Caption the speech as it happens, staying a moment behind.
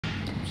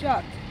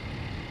shocked.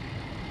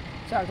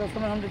 I was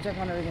coming home to check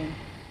on everything.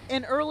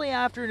 An early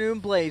afternoon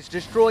blaze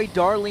destroyed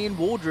Darlene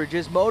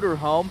Wooldridge's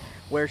motorhome,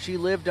 where she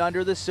lived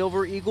under the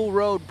Silver Eagle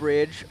Road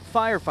Bridge.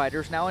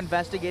 Firefighters now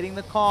investigating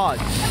the cause.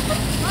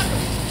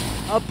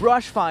 A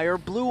brush fire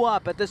blew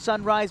up at the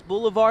Sunrise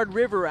Boulevard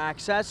River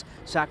access.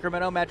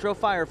 Sacramento Metro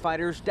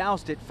firefighters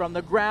doused it from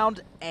the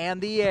ground and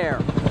the air.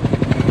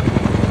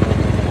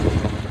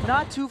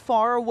 Not too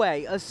far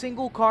away, a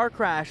single car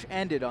crash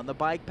ended on the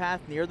bike path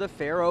near the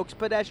Fair Oaks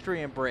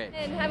pedestrian bridge.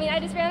 And I mean, I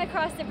just ran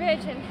across the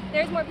bridge, and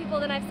there's more people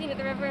than I've seen at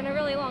the river in a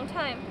really long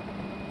time.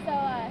 So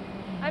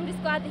I'm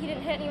just glad that he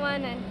didn't hit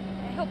anyone, and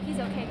I hope he's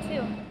okay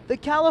too. The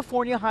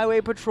California Highway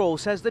Patrol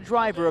says the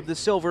driver of the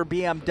silver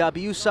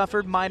BMW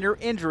suffered minor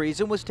injuries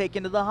and was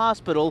taken to the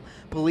hospital.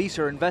 Police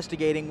are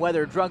investigating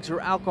whether drugs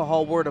or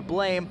alcohol were to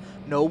blame.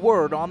 No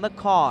word on the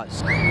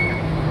cause.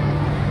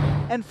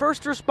 And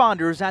first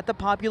responders at the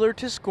popular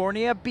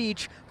Tiscornia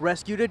Beach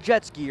rescued a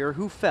jet skier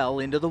who fell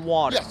into the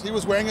water. Yes, he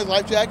was wearing his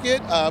life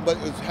jacket, but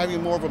was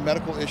having more of a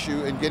medical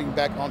issue, and getting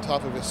back on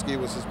top of his ski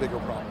was his bigger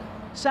problem.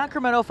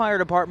 Sacramento Fire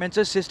Department's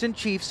Assistant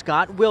Chief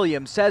Scott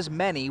Williams says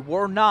many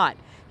were not.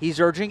 He's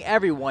urging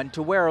everyone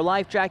to wear a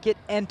life jacket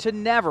and to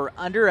never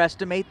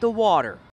underestimate the water.